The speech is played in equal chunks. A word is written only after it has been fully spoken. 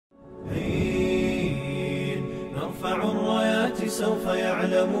نرفع الرايات سوف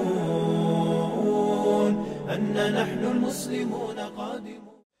يعلمون أن نحن المسلمون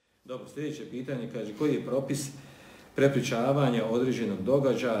قادمون. Dobro, sljedeće pitanje kaže koji je propis prepričavanja određenog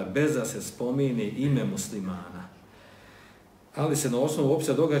događaja bez da se spomene ime muslimana. Ali se na osnovu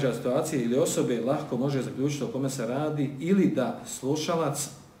opisa događaja, situacije ili osobe lahko može zaključiti o kome se radi ili da slušalac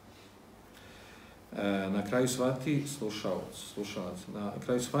na kraju shvati, slušalac na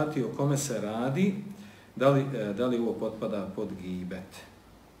kraju shvati o kome se radi, da li ovo potpada pod gibet.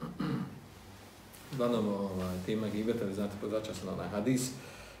 Uglavnom tema gibeta, vi znate, pozvaća se na onaj hadis,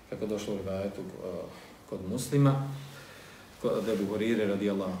 kako došlo u rivajetu kod muslima, kod Ebu Hurire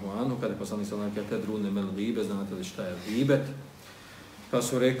radijallahu anhu, kada je poslanik sallallahu alejhi ve sellem tedrune mel gibe, znate li šta je gibet? Pa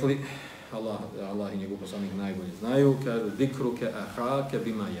su rekli, Allah i njegov poslanik najbolje znaju, kaže zikruke ahake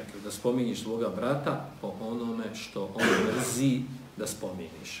bima yakr, da spominiš svoga brata po onome što on mrzi da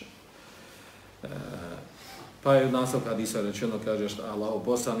spominiš. Pa je u nastavku hadisa rečeno, kaže Allahu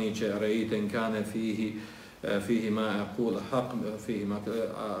poslaniće, reiten kane fihi ma aqul haq fihi ma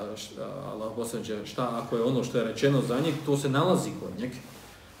Allah poslaniće, šta ako je ono što je rečeno za njeg, to se nalazi kod njeg,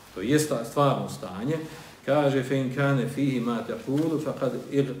 to je stvarno stanje. Kaže fe in kane fihi ma taqulu faqad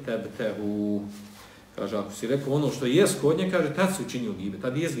irtabtahu. Kaže ako si rekao ono što je kod njega, kaže tad si učinio gibet,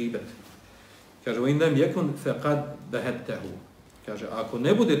 tad je gibet. Kaže wa in lam yakun faqad bahattahu. Kaže ako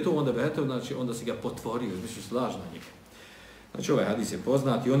ne bude to onda bahatahu, znači onda si ga potvorio, misliš laž na njega. Znači ovaj hadis je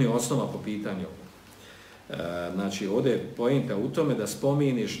poznat i on je osnova po pitanju. Znači ovdje je poenta u tome da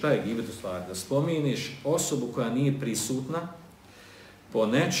spomeniš šta je gibet u stvari, da spomeniš osobu koja nije prisutna po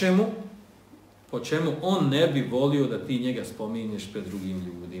nečemu po čemu on ne bi volio da ti njega spomeniš pred drugim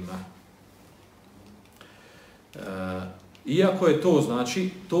ljudima. Iako je to znači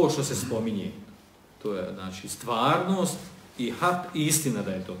to što se spominje, to je znači stvarnost i hak i istina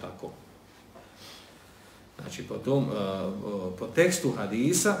da je to tako. Znači po tekstu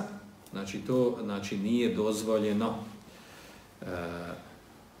hadisa, znači to znači nije dozvoljeno.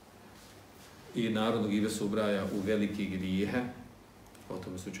 I narodno gibet se ubraja u velike grijehe, o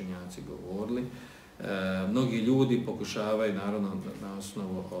tome su učenjaci govorili. Mnogi ljudi pokušavaju naravno na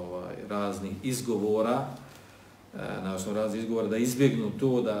osnovu raznih izgovora, da izbjegnu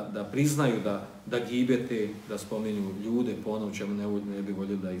to, da priznaju da gibete, da spominju ljude po onom čemu ne bi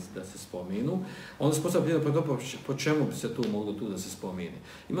voljeli da se spomenu. Onda se postavlja pitanje po čemu bi se tu moglo tu da se spomene.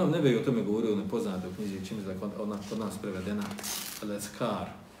 Imam Nebe i o tome govorio u nepoznatoj knjizi, čim je ona kod nas prevedena Al-Azkar.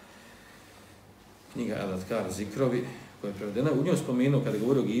 Knjiga Al-Azkar Zikrovi, koja je prevedena. U njoj spomenuo kada je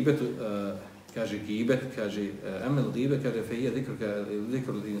govorio o gibetu, kaže gibet, kaže emel gibet, kaže fehija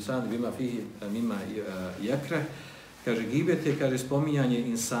zikru insani bima fihi mima yakra. Kaže gibet je, kaže spominjanje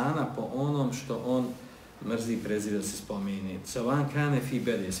insana po onom što on mrzi, prezire da se spomeni. Savan kane fi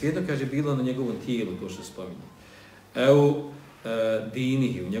bede, svijedno kaže bilo na njegovom tijelu to što spominje. Evo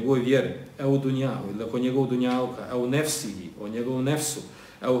dinihi, u njegovoj vjeri, evo dunjahu, ili oko njegovog dunjauka, evo nefsihi, o njegovom nefsu,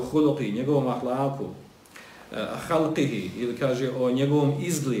 evo huluki, njegovom ahlaku, halqihi, ili kaže o njegovom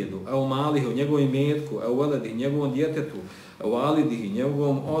izgledu, evo malihi, o njegovom imetku, evo veledihi, njegovom djetetu, evo alidihi,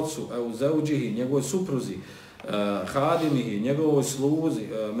 njegovom ocu, evo zauđihi, njegovoj supruzi, hadimihi, njegovoj sluzi,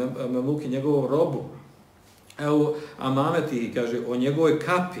 memluki, njegovom robu, evo amametihi, kaže o njegovoj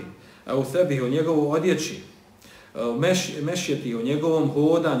kapi, evo sebihi, o njegovoj odjeći, mešjeti, o njegovom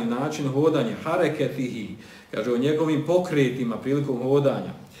hodanju, načinu hodanja, hareketihi, kaže o njegovim pokretima prilikom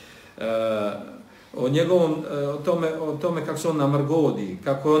hodanja, o tome kako se on namrgodi,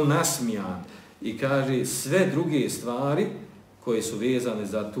 kako je on nasmijan i kaže sve druge stvari koje su vezane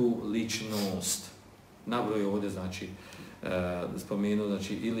za tu ličnost. Nabroj ovdje znači spomenuo,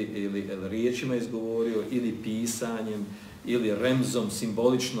 znači ili riječima izgovorio, ili pisanjem, ili remzom,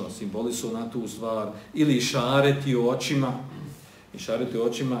 simbolisu na tu stvar, ili šareti očima,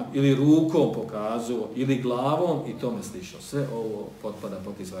 ili rukom pokazuo, ili glavom i tome slično. Sve ovo potpada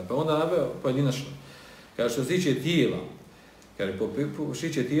pod te stvari. Pa onda naveo pojedinačno. Kaže što se tiče tijela, kaže što se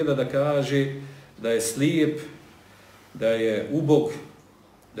tiče tijela da kaže da je slijep, da je ubog,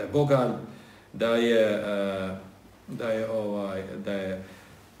 da je bogalj,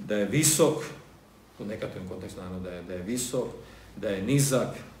 da je visok, u nekakvom kontekstu naravno da je visok, da je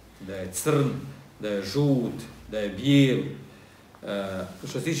nizak, da je crn, da je žut, da je bijel.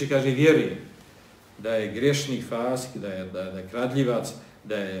 Što se tiče, kaže, vjeri, da je grešnik, fasik, da je kradljivac,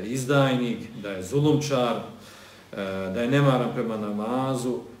 da je izdajnik, da je zulumčar, da je nemaran prema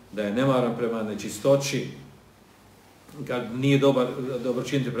namazu, da je nemaran prema nečistoći, kad nije dobro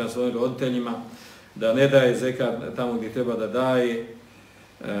činiti prema svojim roditeljima, da ne daje zekat tamo gdje treba da daje,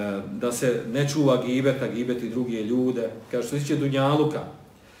 da se ne čuva gibeta, gibeti druge ljude. Kaže, što se tiče dunjaluka,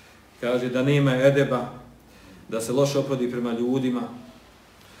 kaže da nema edeba, da se loše ophodi prema ljudima,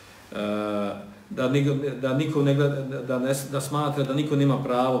 da niko ne gleda, da smatra da niko nema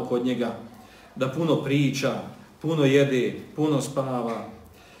pravo kod njega, da puno priča, puno jede, puno spava,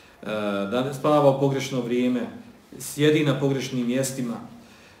 da spava u pogrešno vrijeme, sjedi na pogrešnim mjestima.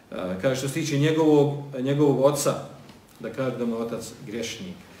 Kaže, što se tiče njegovog oca, da kaže da mu je otac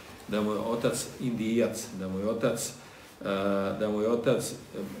grešnik, da mu je otac Indijac, da mu je otac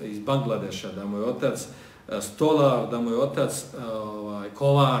iz Bangladeša, da mu je otac stolar, da mu je otac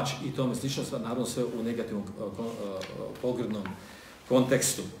kovač i tome slično, naravno sve u negativnom pogrdnom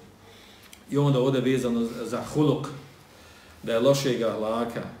kontekstu. I onda ovdje vezano za huluk, da je lošeg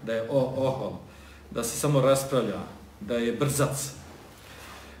ahlaka, da je ohol, da se samo raspravlja, da je brzac,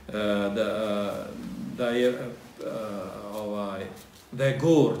 da je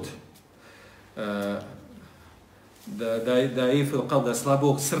gord, da je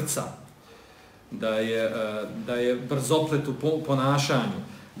slabog srca, da je brzoplet u ponašanju,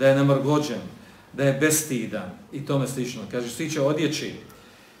 da je namrgođen, da je bestidan i tome slično. Kaže, što se tiče odjeći,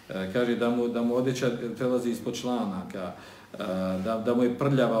 kaže da mu odjeća prelazi ispod članaka, da mu je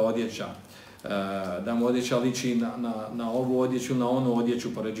prljava odjeća, da mu odjeća liči na ovu odjeću, na onu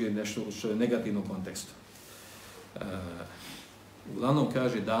odjeću, poređuje nešto što je negativno u kontekstu. Uglavnom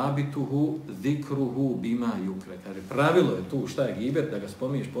kaže dabituhu zikruhu bima yukre. Kaže, pravilo je tu šta je gibet, da ga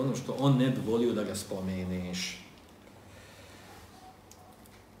spominješ po onom što on ne volio da ga spomeneš.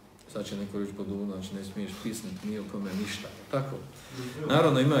 Sad će neko reći poduvno, znači ne smiješ pisniti ni o kome ništa. Tako.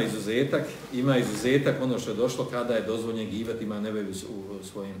 Naravno ima izuzetak ono što je došlo kada je dozvoljen gibet, ima Nebevi u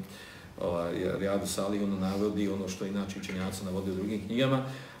svojim Rijadu Salih, ono navodi ono što inače učenjaci navode u drugim knjigama,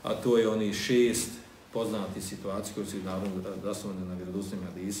 a to je oni 6 poznati situacije koje su naravno zasnovane na vjerodostojnim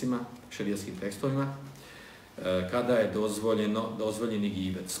hadisima, šerijskim tekstovima, kada je dozvoljeni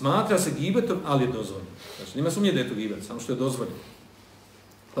gibet. Smatra se gibetom, ali je dozvoljen. Znači, nima sumnje da je to gibet, samo što je dozvoljen.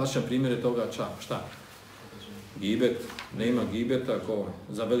 Klasičan primjer je toga šta? Gibet, nema gibeta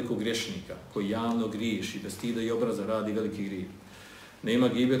za velikog griješnika, koji javno griješi, bez stida i obraza radi veliki grijeh. Nema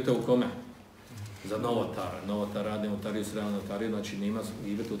gibeta u kome? Za novotara. Novotar radi novotariju, srema novotariju, znači nema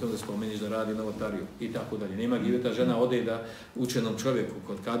gibeta u tom da spomeniš da radi novotariju i tako dalje. Nema gibeta, žena ode da učenom čovjeku,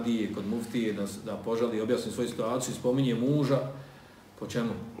 kod kadije, kod muftije, da požali i objasni svoju situaciju, spominje muža, po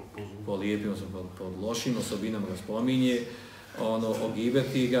čemu? Po lijepim, po lošim osobinama ga spominje,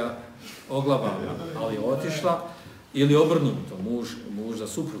 ogibeti ga, oglabavlja, ali je otišla, ili obrnuto, muž za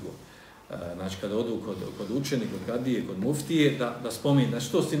suprugu. Znači, kada odu kod učenika, kod kadije, kod muftije, da spominje,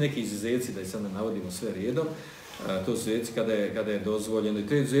 znači to su neki izuzeci, da ih sad ne navodimo sve redom, to su izuzeci kada je dozvoljeno i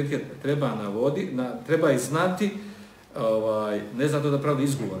te izuzetke treba ih znati, ne zato da pravi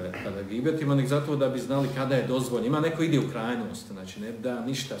izgovore kada gibetimo, nego zato da bi znali kada je dozvoljeno. Ima neko ide u krajnost, znači ne da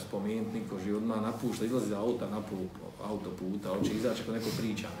ništa spomenuti, niko život odmah napušta, izlazi za auta, autoputa, hoće izaći ako neko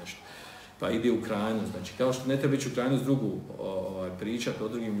priča nešto. Pa ide u krajnost, znači kao što ne treba ići u krajnost drugu pričati o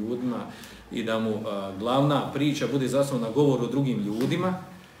drugim ljudima i da mu glavna priča bude zasnovana na govoru o drugim ljudima,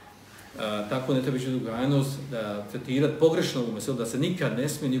 tako ne treba ići u krajnost da tretirati pogrešno u meselu, da se nikad ne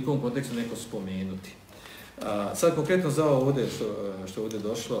smije ni u kom kontekstu neko spomenuti. Sad konkretno za ovo ovdje što je ovdje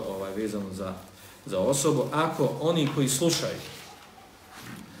došlo vezano za osobu, ako oni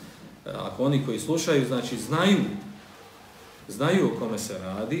koji slušaju, znači znaju o kome se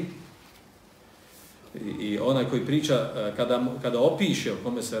radi, i onaj koji priča, kada opiše o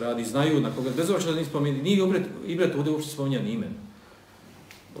kome se radi, znaju na koga, bez obzira da nije spomenuti, nije ibret ovdje uopšte spominjan imen.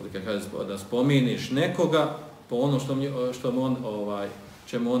 Ovdje kaže da spomeniš nekoga po ono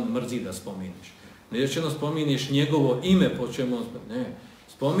čemu on mrzi da spomeniš. Ne rečeno spomeniš njegovo ime po čemu on ne.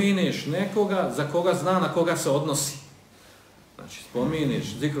 Spomeniš nekoga za koga zna na koga se odnosi. Znači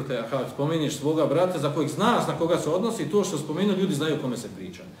spomeniš svoga brata za kojeg znaš na koga se odnosi, to što spomenu ljudi znaju o kome se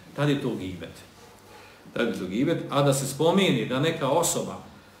priča. Tad je to gibet. A da se spomeni da neka osoba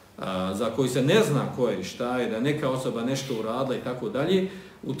za koju se ne zna ko je i šta je, da neka osoba nešto uradila i tako dalje,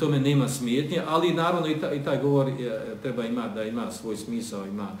 u tome nema smetnje, ali naravno i taj govor treba da ima svoj smisao,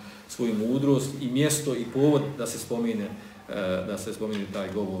 ima svoju mudrost i mjesto i povod da se spomene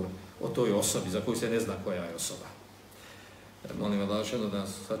taj govor o toj osobi za koju se ne zna koja je osoba. Molim Allah da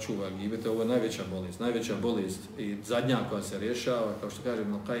nas sačuva gibete, ovo je najveća bolest i zadnja koja se rješava, kao što kaže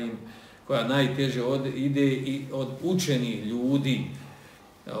Ibn Qayyim, koja najteže ide i od učenih ljudi,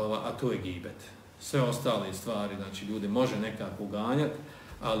 a to je gibet. Sve ostale stvari, znači ljudi može nekako uganjati,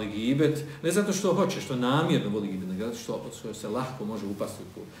 ali gibet, ne zato što hoće, što namjerno voli gibet, nego zato što se lahko može upasti u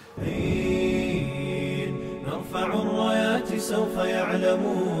put. نرفع الرايات سوف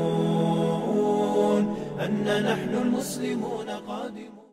يعلمون أن نحن المسلمون قادمون